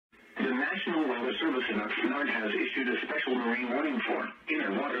National Weather Service in Oxnard has issued a special marine warning for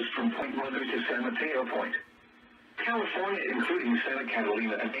inner waters from Point Weather to San Mateo Point. California, including Santa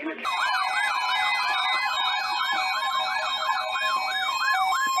Catalina and Ana.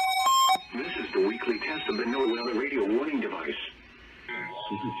 This is the weekly test of the NOAA radio warning device.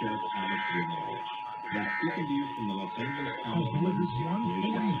 This is Sheriff Alex Reynolds. That speaking to you from the Los Angeles County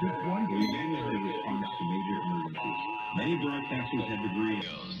we manage the response to major emergencies. Many broadcasters have degrees.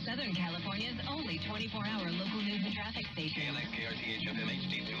 Southern California's only 24-hour local news and traffic station. KNX KRTH FM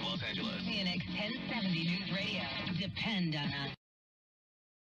HD2 Los Angeles. KNX 1070 News Radio. Depend on us.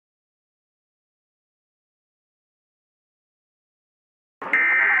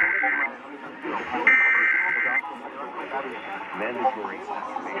 Mandatory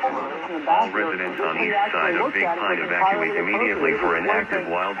evacuation. All residents on east side of Big Pine evacuate immediately for an active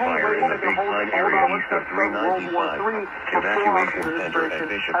wildfire in the Big Pine area east of 395. Evacuation center at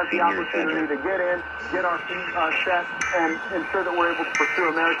Bishop Senior Center. To get in, get our feet set, and ensure that we're able to pursue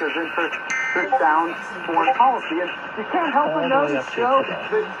America's interest, this sound foreign policy. And you can't help but notice, Joe,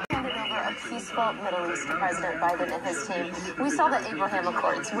 that a peaceful Middle East to President Biden and his team. We saw the Abraham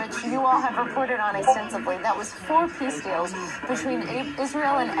Accords, which you all have reported on extensively. That was 4 peace deals between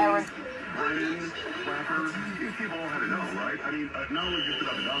Israel and Arab. Biden, Clapper, these people all had to know, right? I mean, not only just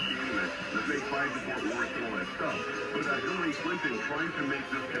about the document and the fake flags before wars and all that stuff, but about Hillary Clinton trying to make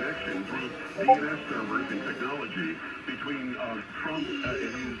this connection through DNS servers and technology between Trump and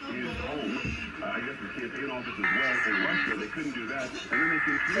his home, I guess his campaign office as well, in Russia. They couldn't do that, and then they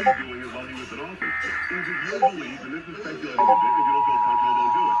continued doing it while he was in office. Is it your belief, and this is speculating a bit, if you don't feel comfortable,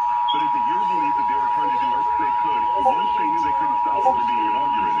 don't do it, but is it your belief that they were trying to do everything they could, once they knew they couldn't stop him from being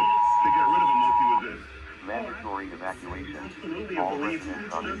inaugurated, to get rid of him once he was in? Mandatory evacuation. All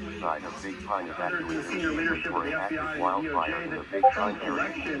residents on the side of Big Pine evacuated immediately for an active wildfire in the Big Pine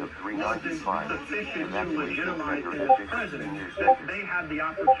area of 395. Evacuation center at Bishop Senior Center. they had the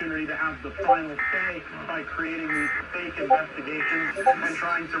opportunity to have the final say by creating these fake investigations and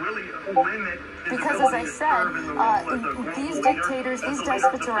trying to really limit his Because as I said, these dictators, these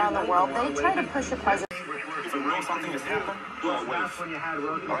despots around the world, they try to push a president. If you know something has happened, do a wave. when you had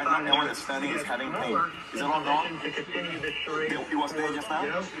Roosevelt. Right now, everyone is standing is having pain. Is it all gone? He was there just now,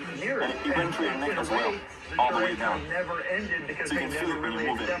 and he went through your neck as well, all the way down. Never ended because So you can they feel never it when you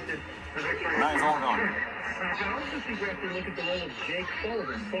really move it. accepted the victory. Now it's all gone. I also think we have to look at the role of Jake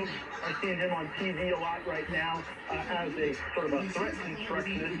Sullivan. Folks are seeing him on TV a lot right now as a sort of a threat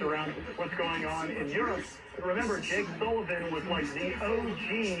constructionist around what's going on in Europe. But remember, Jake Sullivan was like the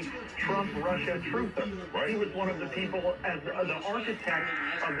OG Trump-Russia truther. He was one of the people as the architect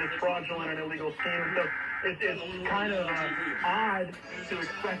of this fraudulent and illegal scheme. So it's kind of odd to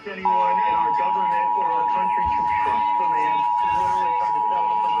expect anyone in our government or our country to trust the man who literally tried to sell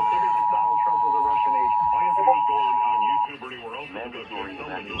us on the theory that Donald Trump was a Russian agent. All you have to do is go on YouTube or anywhere else. Mandatory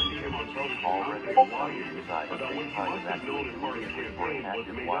evacuation. All residents on the side of Big Pine evacuated immediately for an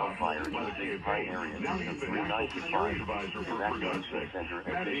active wildfire in the Big Pine area of 395. Evacuation center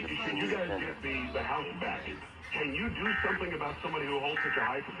at Bishop Senior Center. The House back. Can you do something about somebody who holds such a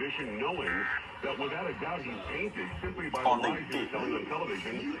high position, knowing that without a doubt he's tainted simply by the lies he's telling on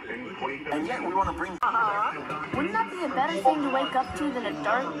television in 2017? And yet we want to bring. Wouldn't that be a better thing to wake up to than a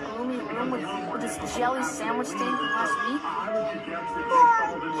dark, gloomy room with this jelly sandwich thing from last week?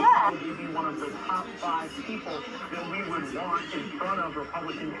 Yeah. He'd be one of the top 5 people that we would want in front of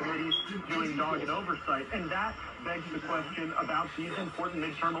Republican committees doing dogged oversight. And that begs the question about these important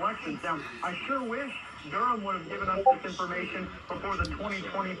midterm elections. Now, I sure wish Durham would have given us this information before the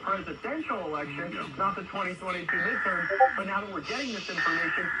 2020 presidential election, not the 2022 midterms. But now that we're getting this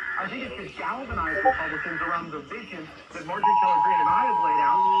information, I think it should galvanize Republicans around the vision that Marjorie Taylor Greene and I have laid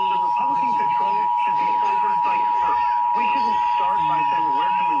out. The Republican control should be oversight first. We shouldn't start by saying,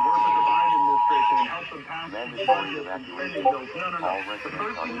 where can we work with the Biden administration and help them pass Mandatory evacuation. No. All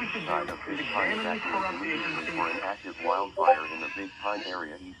residents on the side of Big Pine evacuated immediately for an active wildfire in the Big Pine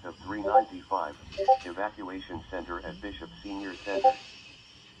area east of 395. Evacuation center at Bishop Senior Center.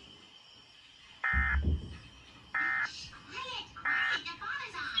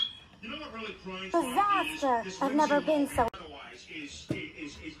 You know what really crying Disaster! I've never been so. Otherwise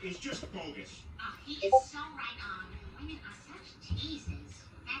is just bogus. Oh, he is so right on. Women are such teasers.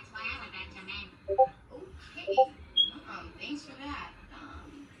 That's why I went back to men. Okay. Thanks for that.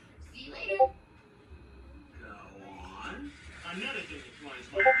 See you later. Go on. Another thing that flies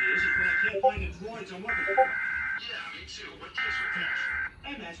my ears is when I can't find the droids I'm looking for. Yeah, me too. What gives with that?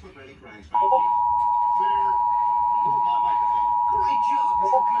 And that's what really grinds my gears. Clear. Move my microphone. Great job,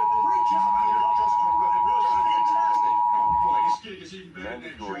 Mr. Griffin. Great job. You're just terrific. Really fantastic. Oh, boy, this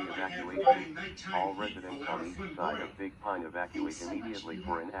Mandatory evacuation. All residents on each side of Big Pine evacuate immediately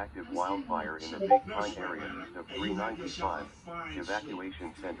for an active wildfire in the Big Pine area east of 395.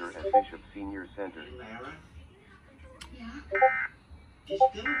 Evacuation center at Bishop Senior Center. Yeah. Is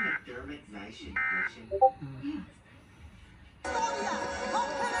Bill McDermott nice in person? Yeah.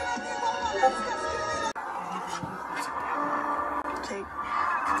 Take,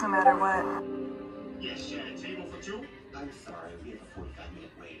 no matter what. Yes, table for two? I'm sorry, we have a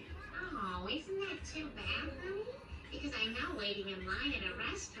 45-minute wait. Oh, isn't that too bad, honey? Because I know waiting in line at a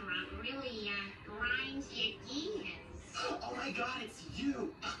restaurant really grinds your gears. Oh my God, it's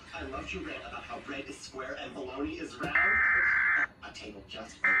you! I loved your rant about how bread is square and bologna is round. A table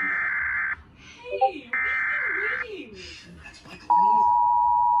just for you. Hey, we've been waiting. That's my goal.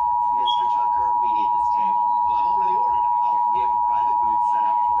 Mr. Tucker, we need this table. Well, I've already ordered. Oh, we have a private booth set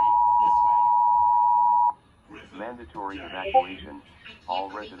up for you. This way. Mandatory evacuation. All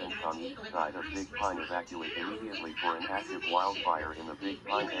residents on each side of Big Pine evacuate immediately for an active wildfire in the Big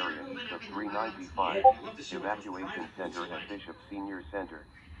Pine area east of 395. Evacuation center at Bishop Senior Center.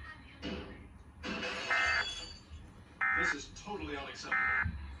 This is totally unacceptable.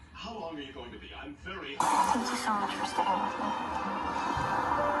 How long are you going to be? I'm very... Thank you so much for sticking with me.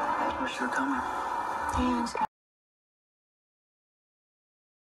 Thanks for coming. Thanks.